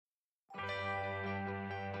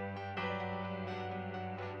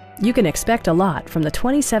You can expect a lot from the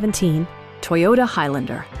 2017 Toyota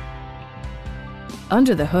Highlander.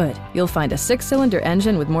 Under the hood, you'll find a 6-cylinder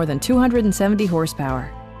engine with more than 270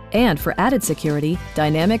 horsepower. And for added security,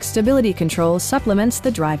 dynamic stability control supplements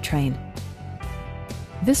the drivetrain.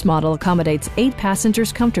 This model accommodates 8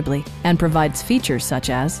 passengers comfortably and provides features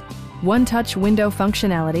such as one-touch window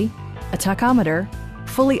functionality, a tachometer,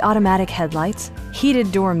 fully automatic headlights,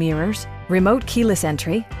 heated door mirrors, remote keyless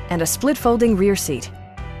entry, and a split-folding rear seat.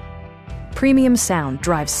 Premium sound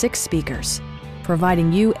drives 6 speakers,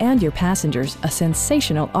 providing you and your passengers a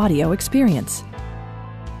sensational audio experience.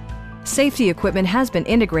 Safety equipment has been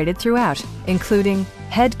integrated throughout, including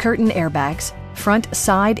head curtain airbags, front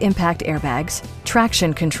side impact airbags,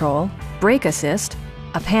 traction control, brake assist,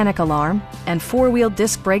 a panic alarm, and 4-wheel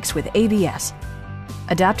disc brakes with ABS.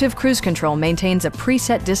 Adaptive Cruise Control maintains a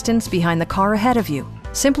preset distance behind the car ahead of you,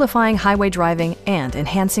 simplifying highway driving and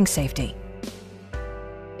enhancing safety.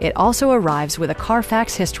 It also arrives with a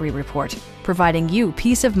Carfax history report, providing you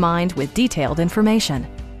peace of mind with detailed information.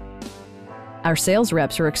 Our sales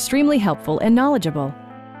reps are extremely helpful and knowledgeable.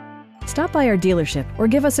 Stop by our dealership or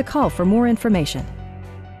give us a call for more information.